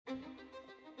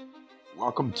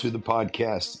Welcome to the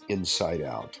podcast Inside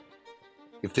Out.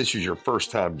 If this is your first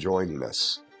time joining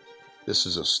us, this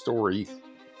is a story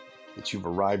that you've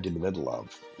arrived in the middle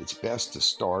of. It's best to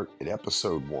start at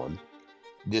episode 1.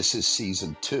 This is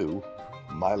season 2,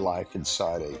 My Life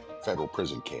Inside a Federal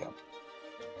Prison Camp.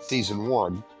 Season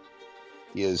 1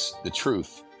 is The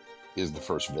Truth is the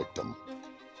First Victim.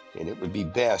 And it would be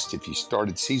best if you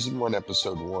started season 1,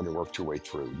 episode 1, and worked your way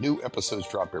through. New episodes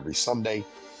drop every Sunday.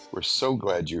 We're so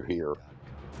glad you're here.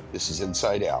 This is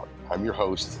Inside Out. I'm your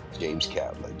host, James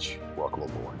Catledge. Welcome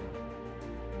aboard.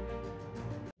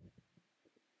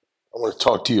 I want to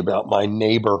talk to you about my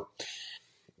neighbor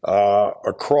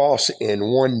across and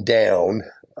one down.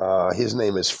 His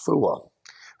name is Fua.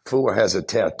 Fua has a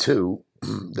tattoo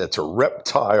that's a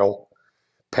reptile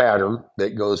pattern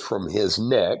that goes from his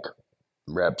neck,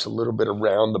 wraps a little bit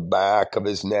around the back of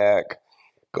his neck,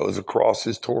 goes across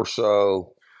his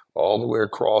torso, all the way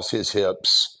across his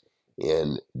hips,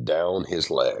 and down his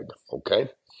leg, okay?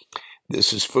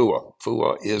 This is Fua.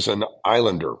 Fua is an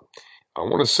islander. I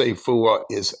want to say Fua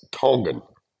is Tongan.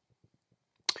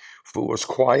 Fua's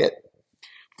quiet.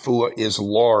 Fua is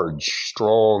large,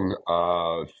 strong,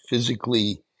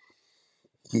 physically,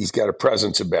 he's got a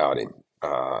presence about him.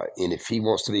 And if he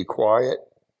wants to be quiet,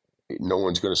 no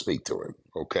one's going to speak to him,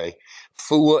 okay?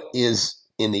 Fua is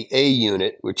in the A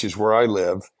unit, which is where I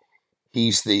live.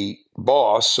 He's the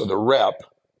boss, or the rep,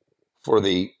 for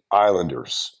the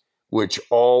Islanders, which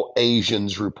all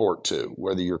Asians report to,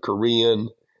 whether you're Korean,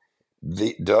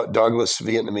 Douglas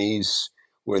Vietnamese,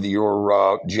 whether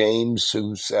you're James,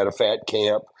 who's at a fat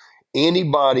camp,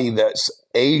 anybody that's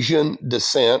Asian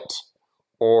descent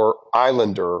or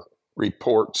Islander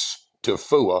reports to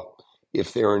Fua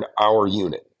if they're in our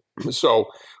unit. So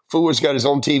Fua's got his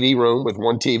own TV room with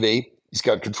one TV. He's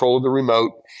got control of the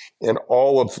remote, and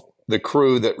all of the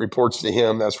crew that reports to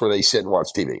him, that's where they sit and watch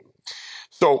TV.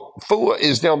 So Fua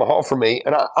is down the hall from me,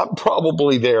 and I'm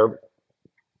probably there,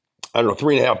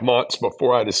 3.5 months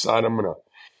before I decide I'm going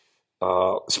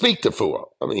to speak to Fua.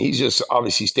 I mean, he's just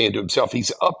obviously staying to himself.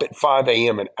 He's up at 5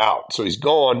 a.m. and out, so he's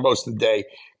gone most of the day,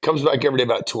 comes back every day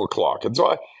about 2 o'clock. And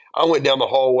so I went down the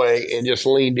hallway and just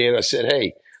leaned in. I said,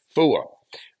 "Hey, Fua,"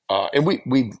 and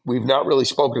we've not really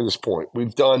spoken to this point.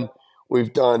 We've done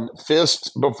fists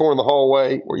before in the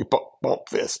hallway where you bump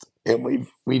fist. And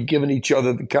we've given each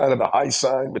other the kind of the high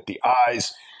sign with the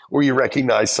eyes where you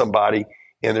recognize somebody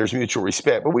and there's mutual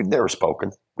respect. But we've never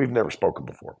spoken. We've never spoken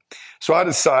before. So I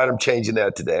decide I'm changing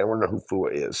that today. I want to know who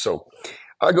Fua is. So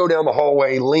I go down the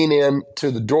hallway, lean in to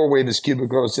the doorway of this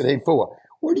cubicle and said, "Hey, Fua,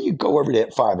 where do you go every day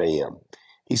at 5 a.m.?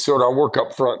 He said, "I work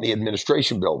up front in the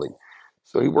administration building."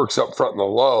 So he works up front in the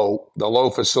low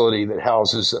facility that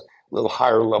houses a little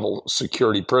higher level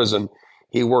security prison.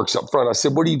 He works up front. I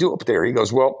said, "What do you do up there?" He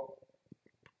goes, "Well,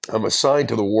 I'm assigned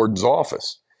to the warden's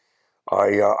office.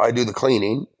 I do the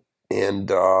cleaning, and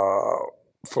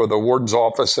for the warden's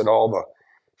office and all the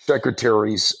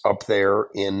secretaries up there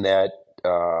in that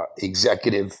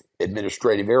executive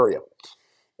administrative area.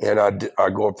 And I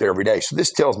go up there every day." So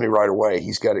this tells me right away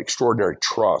he's got extraordinary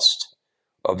trust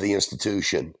of the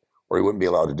institution, or he wouldn't be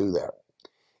allowed to do that.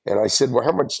 And I said, "Well,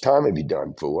 how much time have you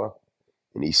done, Fua?"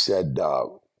 And he said,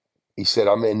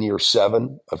 "I'm in year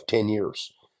 7 of 10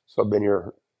 years. So I've been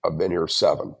here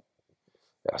 7.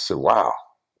 I said, "Wow,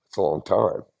 that's a long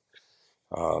time."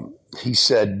 He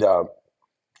said,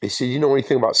 "You know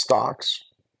anything about stocks?"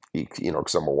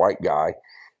 Because I'm a white guy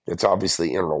that's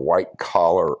obviously in a white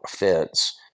collar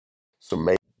offense. So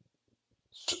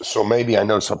maybe I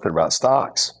know something about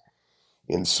stocks.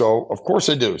 And so, of course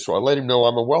I do. So I let him know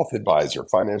I'm a wealth advisor,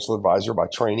 financial advisor by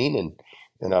training,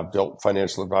 and I've built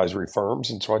financial advisory firms.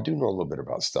 And so I do know a little bit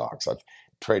about stocks. I've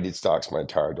traded stocks my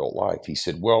entire adult life. He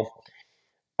said, "Well,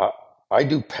 I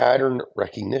do pattern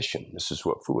recognition." This is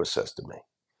what Fua says to me.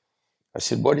 I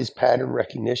said, "What is pattern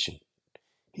recognition?"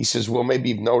 He says, "Well, maybe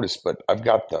you've noticed, but I've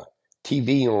got the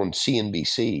TV on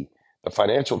CNBC, the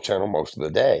financial channel, most of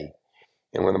the day.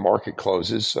 And when the market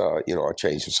closes, I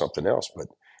change to something else. But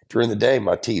during the day,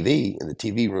 my TV in the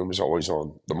TV room is always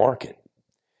on the market."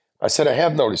 I said, "I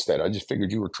have noticed that. I just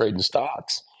figured you were trading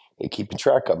stocks and keeping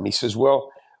track of them." He says,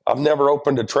 "Well, I've never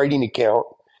opened a trading account,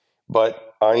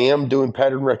 but I am doing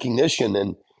pattern recognition,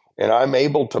 and I'm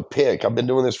able to pick. I've been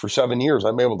doing this for 7 years.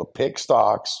 I'm able to pick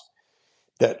stocks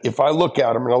that if I look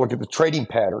at them and I look at the trading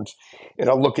patterns and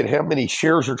I look at how many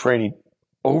shares are trading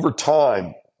over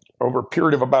time, over a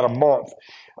period of about a month,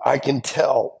 I can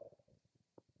tell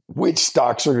which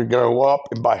stocks are going to go up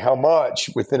and by how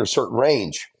much within a certain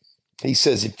range." He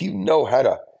says, "If you know how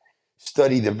to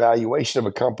study the valuation of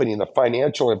a company and the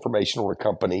financial information of a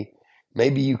company,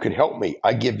 maybe you could help me.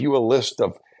 I give you a list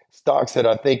of stocks that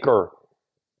I think are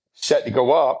set to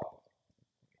go up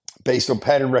based on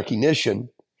pattern recognition.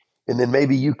 And then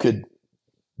maybe you could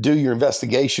do your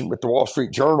investigation with the Wall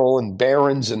Street Journal and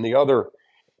Barron's and the other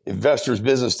Investors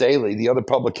Business Daily, the other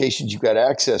publications you've got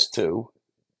access to.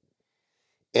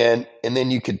 And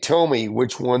then you could tell me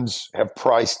which ones have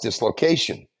price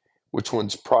dislocation, which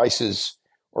ones prices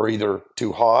are either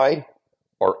too high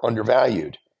or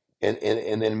undervalued. And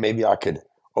then maybe I could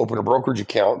open a brokerage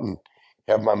account and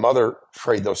have my mother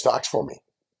trade those stocks for me.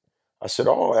 I said,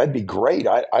 oh, that'd be great.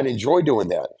 I'd enjoy doing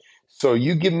that. So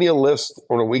you give me a list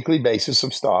on a weekly basis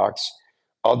of stocks.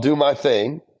 I'll do my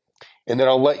thing. And then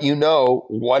I'll let you know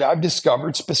what I've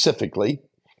discovered specifically.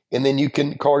 And then you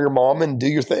can call your mom and do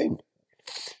your thing.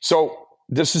 So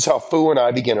this is how Fu and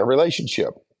I began a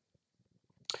relationship.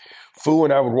 Fu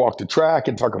and I would walk the track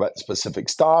and talk about specific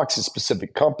stocks and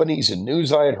specific companies and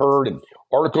news I had heard and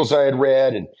articles I had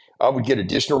read. And I would get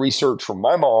additional research from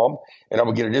my mom, and I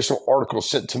would get additional articles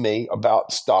sent to me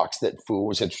about stocks that Fu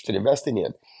was interested in investing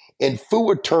in. And Fu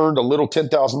had turned a little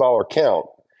 $10,000 account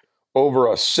over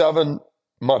a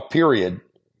 7-month period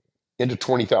into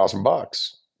 $20,000.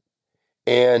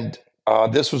 And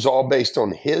this was all based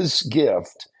on his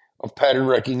gift of pattern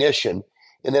recognition.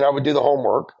 And then I would do the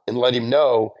homework and let him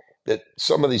know that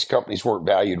some of these companies weren't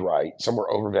valued right. Some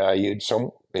were overvalued.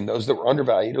 And those that were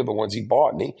undervalued are the ones he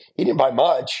bought. And he didn't buy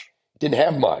much, didn't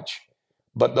have much.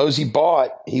 But those he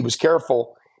bought, he was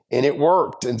careful, and it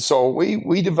worked. And so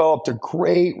we developed a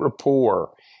great rapport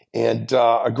and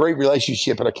a great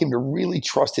relationship. And I came to really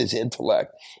trust his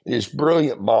intellect and his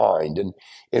brilliant mind.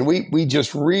 And we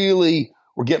just really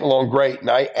were getting along great.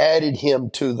 And I added him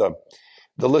to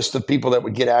the list of people that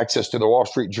would get access to the Wall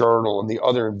Street Journal and the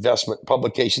other investment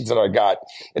publications that I got.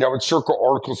 And I would circle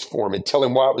articles for him and tell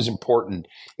him why it was important.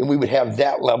 And we would have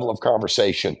that level of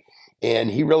conversation.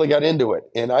 And he really got into it.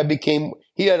 And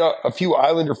he had a few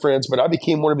Islander friends, but I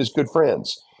became one of his good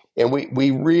friends. And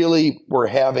we really were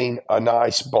having a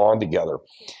nice bond together.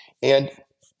 And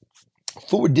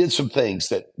Fu did some things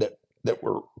that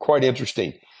were quite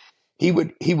interesting. He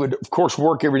would, of course,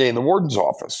 work every day in the warden's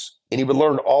office, and he would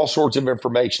learn all sorts of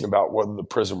information about whether the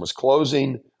prison was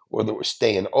closing, whether it was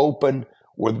staying open,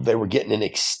 whether they were getting an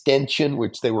extension,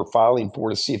 which they were filing for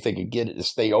to see if they could get it to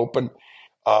stay open.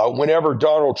 Whenever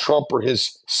Donald Trump or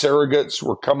his surrogates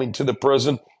were coming to the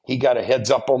prison, he got a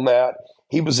heads up on that.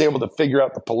 He was able to figure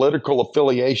out the political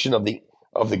affiliation of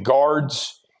the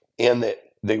guards and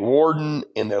the warden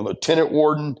and the lieutenant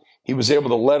warden. He was able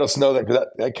to let us know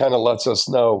that kind of lets us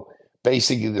know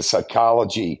basically the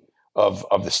psychology of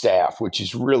the staff, which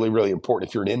is really, really important.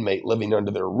 If you're an inmate living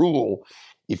under their rule,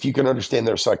 if you can understand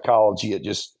their psychology, it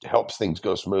just helps things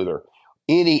go smoother.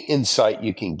 Any insight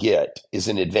you can get is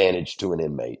an advantage to an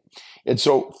inmate. And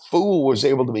so Fu was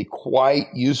able to be quite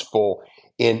useful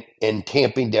in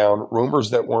tamping down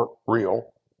rumors that weren't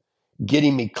real,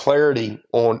 getting me clarity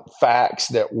on facts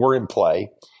that were in play.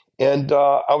 And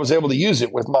I was able to use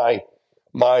it with my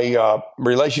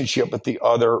relationship with the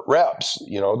other reps.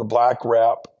 The black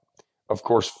rep, of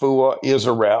course, Fua is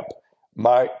a rep.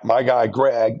 My guy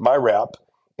Greg, my rep,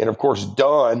 and of course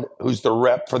Don, who's the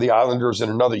rep for the Islanders in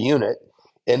another unit.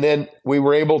 And then we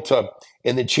were able to,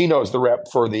 and then Chino's the rep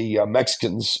for the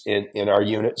Mexicans in our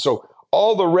unit. So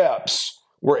all the reps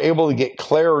were able to get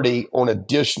clarity on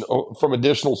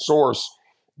additional source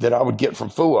that I would get from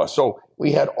Fua. So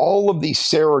we had all of these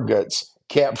surrogates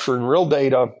capturing real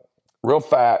data, real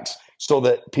facts, so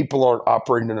that people aren't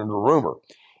operating under rumor.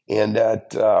 And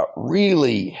that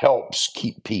really helps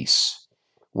keep peace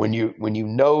when you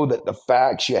know that the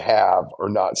facts you have are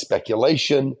not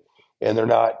speculation and they're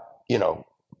not,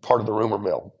 part of the rumor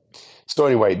mill. So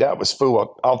anyway, that was Fua.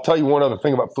 I'll tell you one other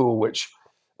thing about Fua, which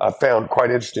I found quite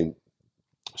interesting.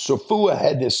 So Fua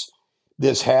had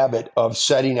this habit of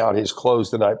setting out his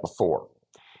clothes the night before.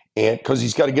 And because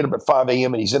he's got to get up at 5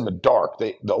 a.m. and he's in the dark.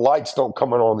 The lights don't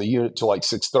come on the unit till like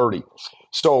 6:30.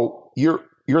 So you're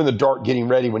in the dark getting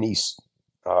ready when he's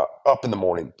up in the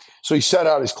morning. So he set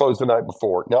out his clothes the night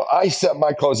before. Now, I set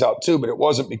my clothes out too, but it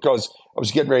wasn't because I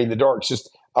was getting ready in the dark. It's just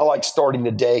I like starting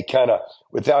the day kind of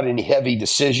without any heavy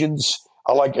decisions.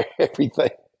 I like everything.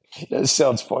 That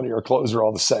sounds funny. Our clothes are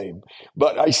all the same.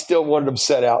 But I still wanted them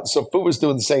set out. So Fu was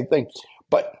doing the same thing.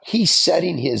 But he's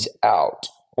setting his out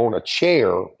on a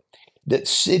chair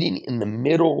that's sitting in the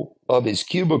middle of his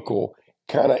cubicle,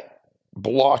 kind of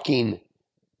blocking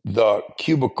the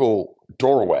cubicle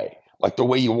doorway, like the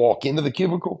way you walk into the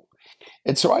cubicle.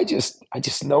 And so I just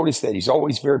noticed that he's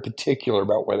always very particular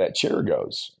about where that chair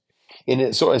goes.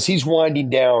 And so as he's winding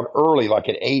down early, like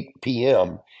at 8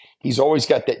 p.m., he's always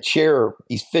got that chair.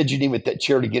 He's fidgeting with that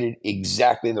chair to get it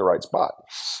exactly in the right spot.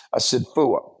 I said,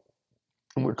 Fua,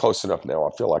 And we're close enough now.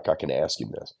 I feel like I can ask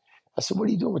him this. I said, what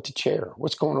are you doing with the chair?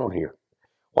 What's going on here?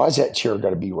 Why is that chair got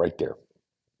to be right there?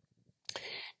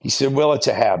 He said, well, it's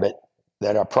a habit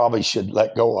that I probably should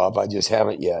let go of. I just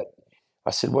haven't yet.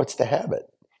 I said, what's the habit?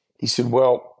 He said,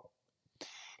 well,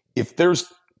 if there's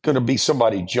going to be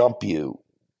somebody jump you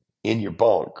in your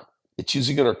bunk, it's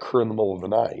usually going to occur in the middle of the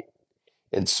night.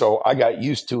 And so I got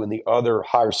used to in the other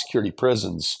higher security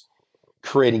prisons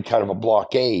creating kind of a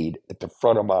blockade at the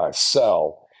front of my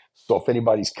cell. So if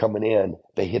anybody's coming in,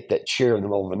 they hit that chair in the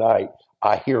middle of the night,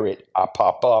 I hear it, I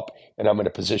pop up, and I'm in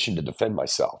a position to defend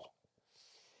myself.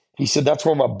 He said, that's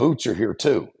why my boots are here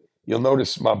too. You'll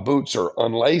notice my boots are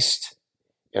unlaced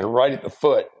and right at the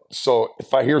foot. So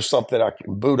if I hear something, I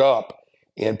can boot up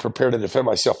and prepare to defend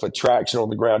myself with traction on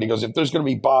the ground. He goes, if there's going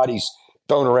to be bodies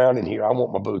thrown around in here, I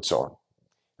want my boots on.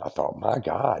 I thought, my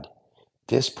God,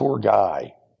 this poor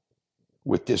guy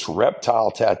with this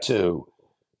reptile tattoo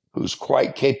who's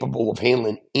quite capable of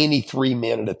handling any 3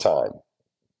 men at a time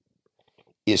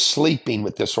is sleeping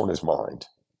with this on his mind.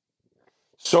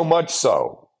 So much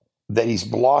so that he's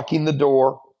blocking the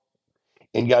door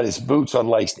and got his boots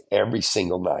unlaced every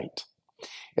single night.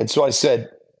 And so I said,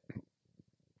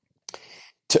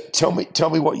 tell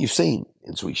me what you've seen.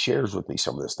 And so he shares with me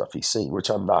some of the stuff he's seen, which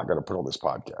I'm not going to put on this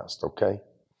podcast, okay?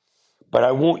 But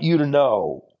I want you to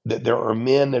know that there are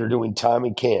men that are doing time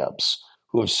in camps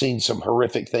who have seen some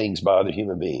horrific things by other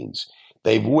human beings.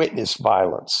 They've witnessed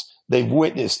violence. They've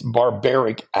witnessed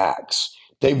barbaric acts.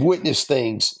 They've witnessed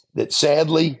things that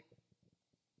sadly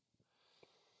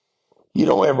you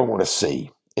don't ever want to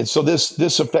see. And so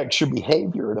this affects your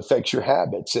behavior. It affects your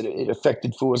habits. It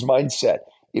affected Fua's mindset.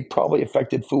 It probably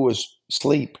affected Fua's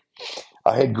sleep.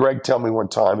 I had Greg tell me one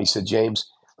time, he said, James,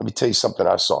 let me tell you something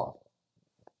I saw.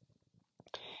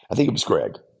 I think it was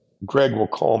Greg. Greg will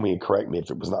call me and correct me if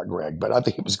it was not Greg, but I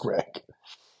think it was Greg.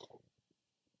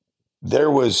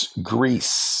 There was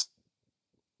grease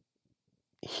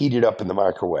heated up in the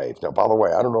microwave. Now, by the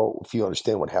way, I don't know if you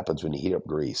understand what happens when you heat up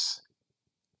grease,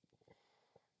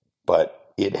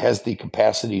 but it has the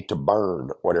capacity to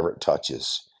burn whatever it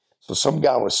touches. So some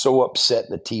guy was so upset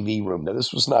in the TV room. Now,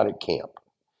 this was not at camp.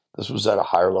 This was at a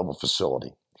higher level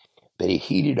facility, that he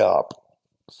heated up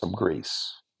some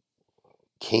grease,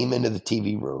 came into the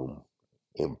TV room,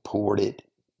 and poured it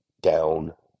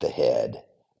down the head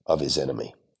of his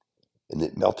enemy. And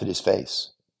it melted his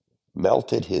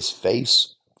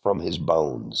face from his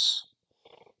bones,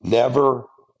 never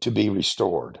to be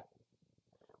restored.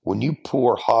 When you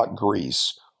pour hot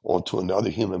grease onto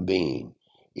another human being,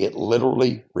 it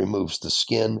literally removes the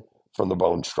skin from the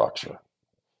bone structure.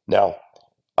 Now,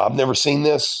 I've never seen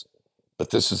this,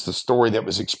 but this is the story that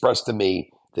was expressed to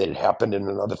me that it happened in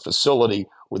another facility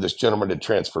where this gentleman had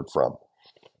transferred from.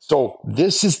 So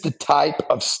this is the type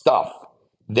of stuff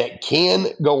that can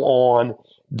go on,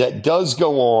 that does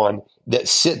go on, that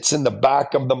sits in the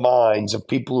back of the minds of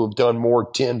people who have done more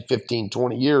 10, 15,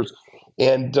 20 years.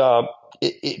 And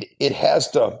it has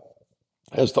to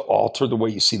alter the way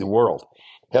you see the world.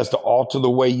 It has to alter the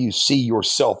way you see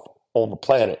yourself on the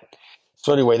planet.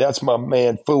 So anyway, that's my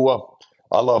man, Fua.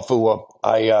 I love Fua.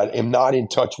 I am not in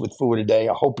touch with Fua today.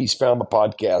 I hope he's found the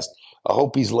podcast. I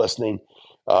hope he's listening.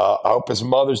 I hope his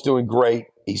mother's doing great.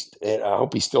 I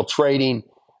hope he's still trading.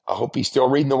 I hope he's still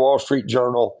reading the Wall Street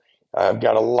Journal. I've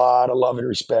got a lot of love and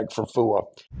respect for Fua.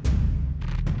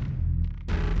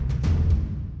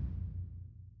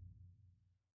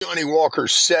 Johnny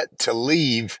Walker's set to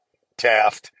leave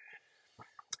Taft.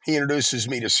 He introduces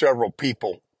me to several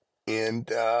people, and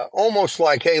almost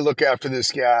like, hey, look after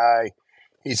this guy.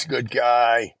 He's a good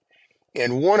guy.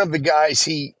 And one of the guys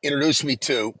he introduced me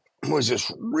to was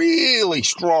this really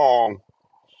strong,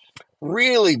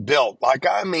 really built, like,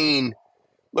 I mean,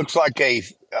 looks like a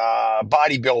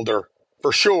bodybuilder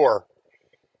for sure,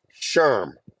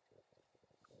 Sherm.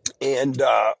 And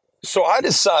so I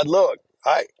decide, look,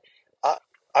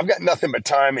 I've got nothing but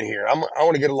time in here. I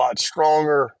want to get a lot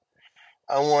stronger.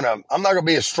 I'm not going to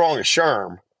be as strong as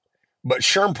Sherm, but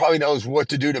Sherm probably knows what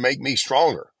to do to make me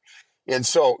stronger. And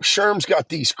so Sherm's got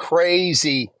these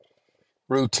crazy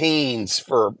routines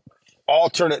for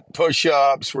alternate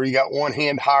push-ups where you got one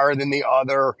hand higher than the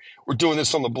other. We're doing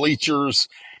this on the bleachers.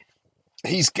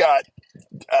 He's got,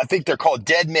 I think they're called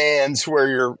dead mans, where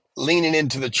you're leaning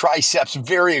into the triceps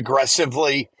very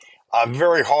aggressively,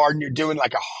 very hard, and you're doing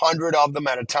like 100 of them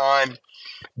at a time.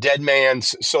 Dead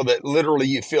mans, so that literally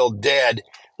you feel dead,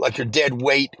 like your dead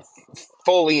weight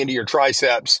fully into your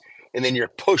triceps, and then you're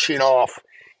pushing off.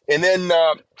 And then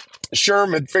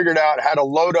Sherm had figured out how to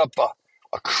load up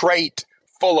a crate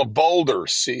full of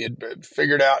boulders. He had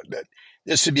figured out that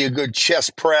this would be a good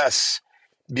chest press,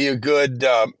 be a good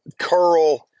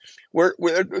curl.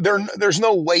 There's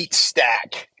no weight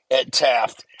stack at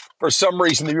Taft. For some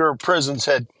reason, the Bureau of Prisons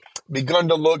had begun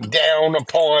to look down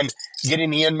upon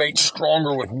getting the inmates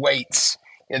stronger with weights.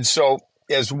 And so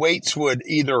as weights would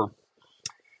either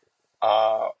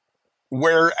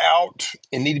wear out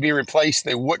and need to be replaced,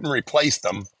 they wouldn't replace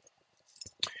them.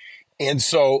 And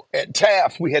so at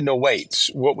Taft, we had no weights.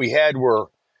 What we had were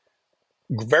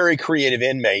very creative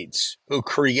inmates who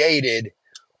created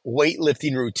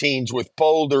weightlifting routines with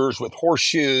boulders, with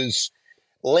horseshoes,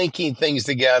 linking things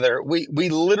together. We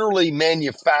literally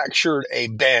manufactured a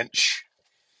bench,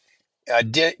 a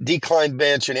decline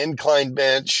bench, an incline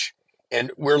bench,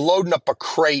 and we're loading up a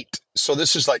crate. So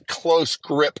this is like close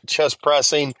grip chest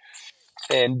pressing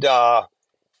and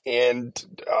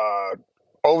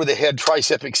over the head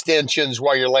tricep extensions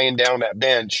while you're laying down that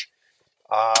bench,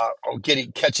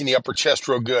 catching the upper chest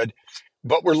real good.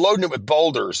 But we're loading it with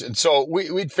boulders. And so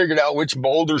we'd figured out which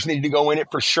boulders needed to go in it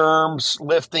for Sherm's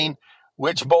lifting,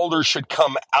 which boulders should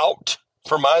come out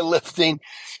for my lifting.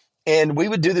 And we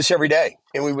would do this every day.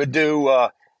 And we would do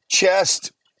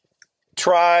chest,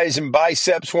 tris, and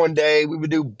biceps one day. We would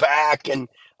do back and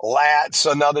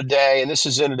lats another day. And this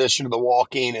is in addition to the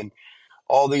walking and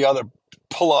all the other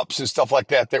pull-ups and stuff like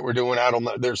that we're doing out on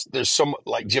there's some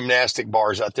like gymnastic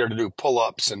bars out there to do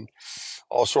pull-ups and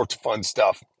all sorts of fun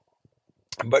stuff.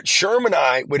 But Sherm and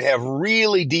I would have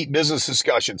really deep business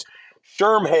discussions.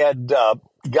 Sherm had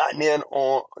gotten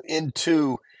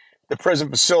into the prison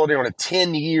facility on a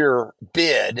 10-year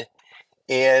bid,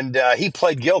 and he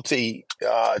pled guilty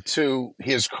to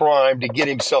his crime to get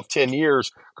himself 10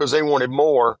 years because they wanted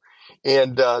more.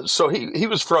 And so he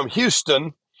was from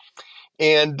Houston,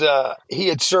 and he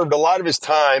had served a lot of his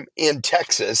time in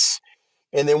Texas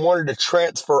and then wanted to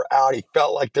transfer out. He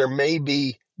felt like there may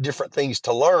be different things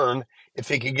to learn if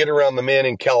he could get around the men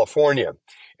in California.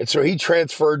 And so he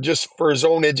transferred just for his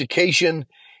own education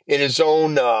and his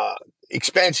own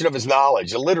expansion of his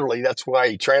knowledge. Literally, that's why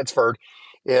he transferred.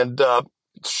 And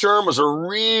Sherm was a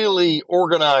really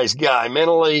organized guy,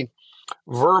 mentally,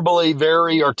 verbally,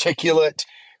 very articulate,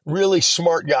 really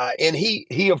smart guy. And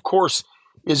he of course,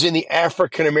 is in the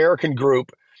African-American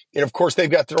group. And of course, they've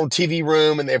got their own TV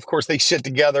room, and they sit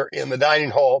together in the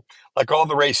dining hall like all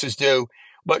the races do.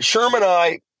 But Sherm and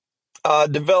I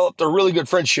developed a really good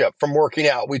friendship from working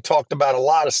out. We talked about a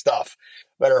lot of stuff,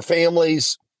 about our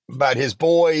families, about his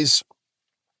boys,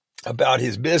 about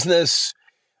his business,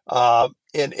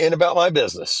 and about my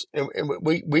business. And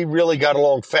we really got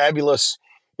along fabulous.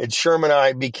 And Sherm and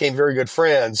I became very good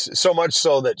friends, so much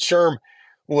so that Sherm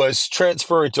was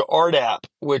transferring to RDAP,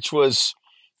 which was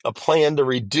a plan to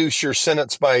reduce your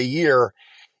sentence by a year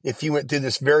if you went through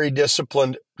this very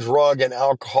disciplined drug and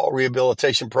alcohol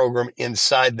rehabilitation program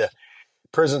inside the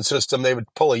prison system. They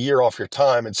would pull a year off your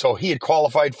time. And so he had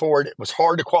qualified for it. It was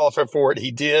hard to qualify for it.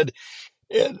 He did.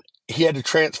 And he had to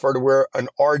transfer to where an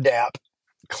RDAP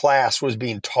class was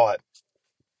being taught.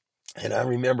 And I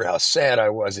remember how sad I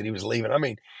was that he was leaving. I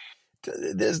mean,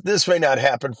 this may not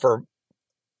happen for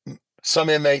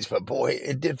some inmates, but boy,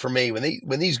 it did for me.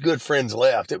 When these good friends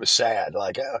left, it was sad.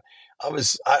 Like I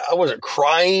wasn't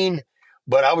crying,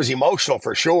 but I was emotional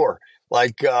for sure.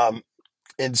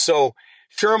 And so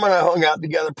Sherm and I hung out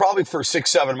together probably for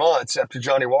 6-7 months after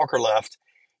Johnny Walker left.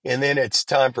 And then it's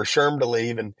time for Sherm to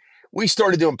leave. And we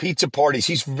started doing pizza parties.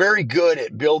 He's very good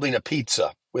at building a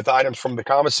pizza with items from the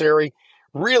commissary.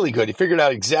 Really good. He figured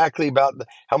out exactly about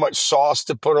how much sauce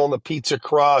to put on the pizza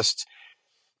crust,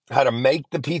 how to make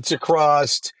the pizza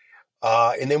crust.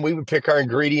 And then we would pick our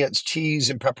ingredients, cheese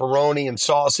and pepperoni and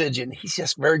sausage. And he's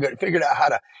just very good. He figured out how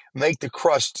to make the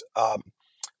crust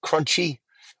crunchy,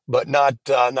 but not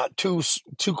too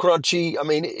crunchy. I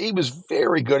mean, he was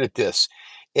very good at this.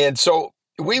 And so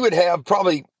we would have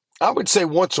probably, I would say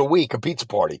once a week, a pizza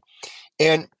party.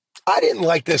 And I didn't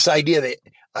like this idea that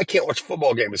I can't watch a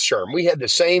football game with Sherm. We had the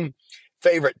same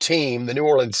favorite team, the New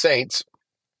Orleans Saints.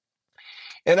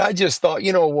 And I just thought,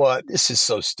 you know what? This is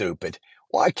so stupid.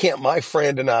 Why can't my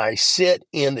friend and I sit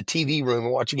in the TV room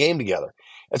and watch a game together?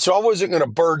 And so I wasn't going to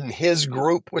burden his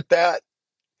group with that.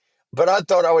 But I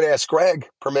thought I would ask Greg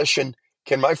permission.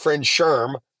 Can my friend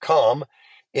Sherm come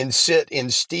and sit in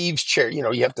Steve's chair? You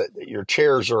know, your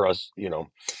chairs are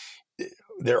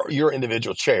they're your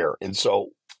individual chair. And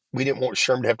so we didn't want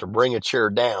Sherm to have to bring a chair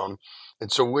down.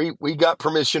 And so we got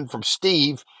permission from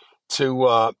Steve to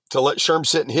let Sherm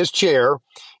sit in his chair.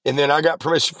 And then I got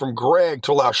permission from Greg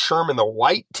to allow Sherm in the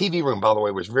white TV room, by the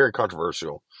way, which was very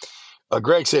controversial.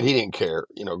 Greg said he didn't care.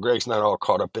 You know, Greg's not all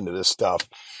caught up into this stuff.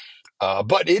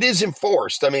 But it is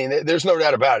enforced. I mean, there's no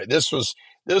doubt about it. This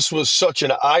was such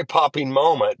an eye-popping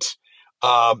moment.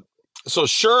 So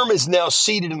Sherm is now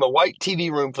seated in the white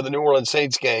TV room for the New Orleans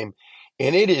Saints game,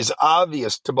 and it is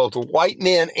obvious to both white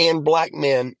men and black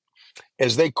men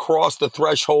as they cross the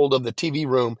threshold of the TV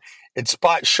room and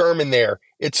spot Sherman there.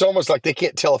 It's almost like they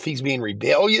can't tell if he's being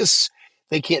rebellious.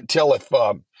 They can't tell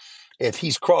if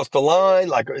he's crossed the line.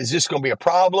 Like, is this going to be a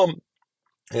problem?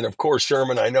 And of course,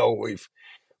 Sherman, I know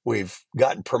we've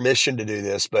gotten permission to do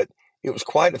this, but it was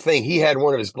quite a thing. He had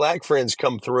one of his black friends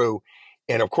come through,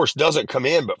 and of course doesn't come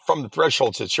in, but from the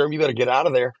threshold said, "Sherman, you better get out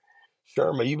of there.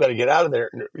 Sherman, you better get out of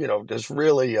there." You know, just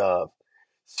really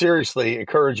seriously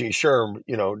encouraging Sherm,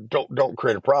 you know, don't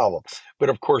create a problem. But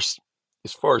of course,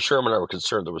 as far as Sherman and I were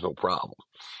concerned, there was no problem.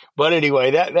 But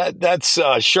anyway, that's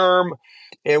Sherm,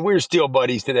 and we're still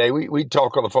buddies today. We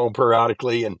talk on the phone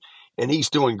periodically, and he's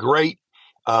doing great.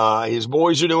 His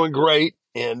boys are doing great,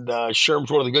 and Sherm's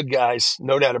one of the good guys,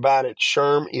 no doubt about it.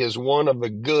 Sherm is one of the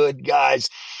good guys.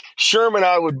 Sherm and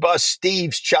I would bust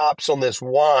Steve's chops on this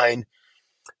wine,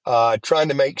 trying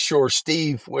to make sure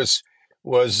Steve was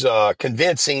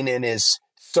convincing in his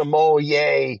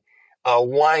sommelier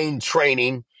wine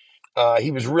training.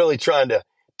 He was really trying to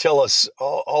tell us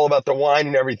all about the wine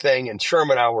and everything. And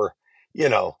Sherman and I were, you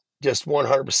know, just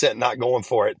 100% not going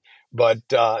for it. But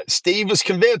Steve was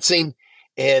convincing,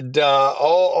 and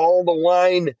all the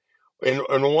wine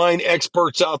and wine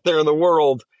experts out there in the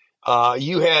world,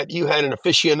 you had an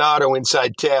aficionado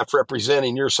inside Taft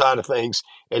representing your side of things.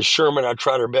 As Sherman, I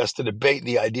tried our best to debate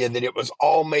the idea that it was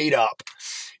all made up,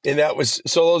 and that was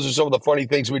so. Those are some of the funny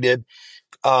things we did.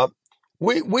 Uh,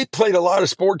 we played a lot of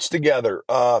sports together.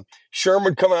 Sherman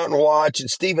would come out and watch, and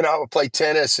Steve and I would play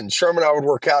tennis, and Sherman and I would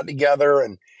work out together,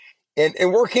 and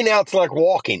working out's like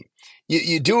walking.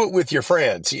 You do it with your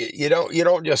friends. You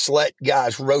don't just let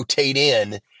guys rotate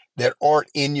in that aren't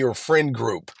in your friend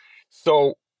group.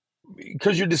 So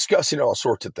because you're discussing all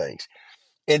sorts of things.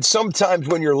 And sometimes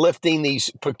when you're lifting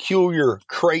these peculiar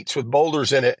crates with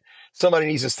boulders in it, somebody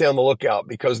needs to stay on the lookout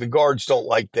because the guards don't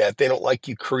like that. They don't like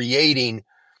you creating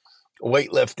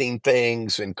weightlifting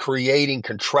things and creating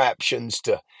contraptions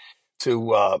to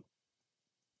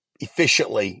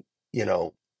efficiently, you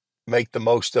know, make the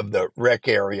most of the rec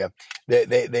area.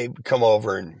 They come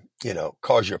over and, you know,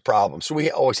 cause you a problem. So we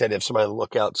always had to have somebody on the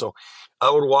lookout. So I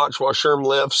would watch while Sherm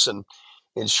lifts, and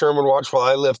Sherman watched while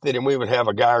I lifted, and we would have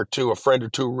a guy or two, a friend or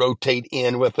two, rotate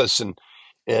in with us and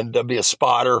be a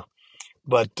spotter.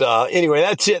 But anyway,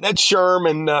 that's it. That's Sherm,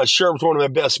 and Sherm's one of my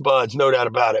best buds, no doubt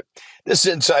about it. This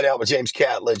is Inside Out with James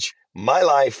Catledge. My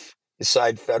life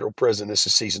inside federal prison. This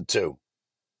is season 2.